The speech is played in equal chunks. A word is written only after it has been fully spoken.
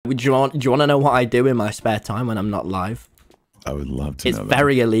do you want to know what I do in my spare time when I'm not live? I would love to know that. It's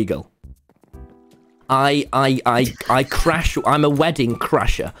very illegal. I crash. I'm a wedding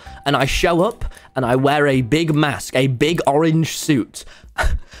crasher, and I show up and I wear a big mask, a big orange suit,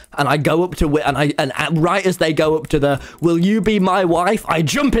 and I go up to and right as they go up to the "Will you be my wife?" I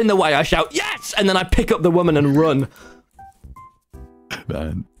jump in the way. I shout "Yes!" and then I pick up the woman and run.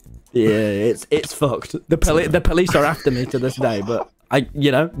 Man. Yeah, it's fucked. The police are after me to this day, but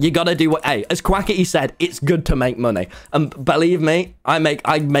you know, you gotta do what. Hey, as Quackity said, it's good to make money, and believe me, I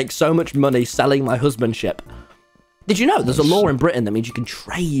make so much money selling my husbandship. Did you know there's a law in Britain that means you can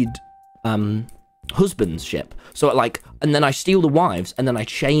trade husbandship? So like, and then I steal the wives, and then I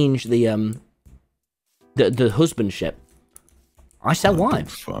change the husbandship. I sell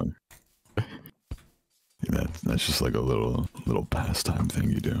wives. Fun. Yeah, that's just like a little pastime thing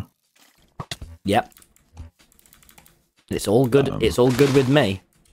you do. Yep. It's all good. It's all good with me.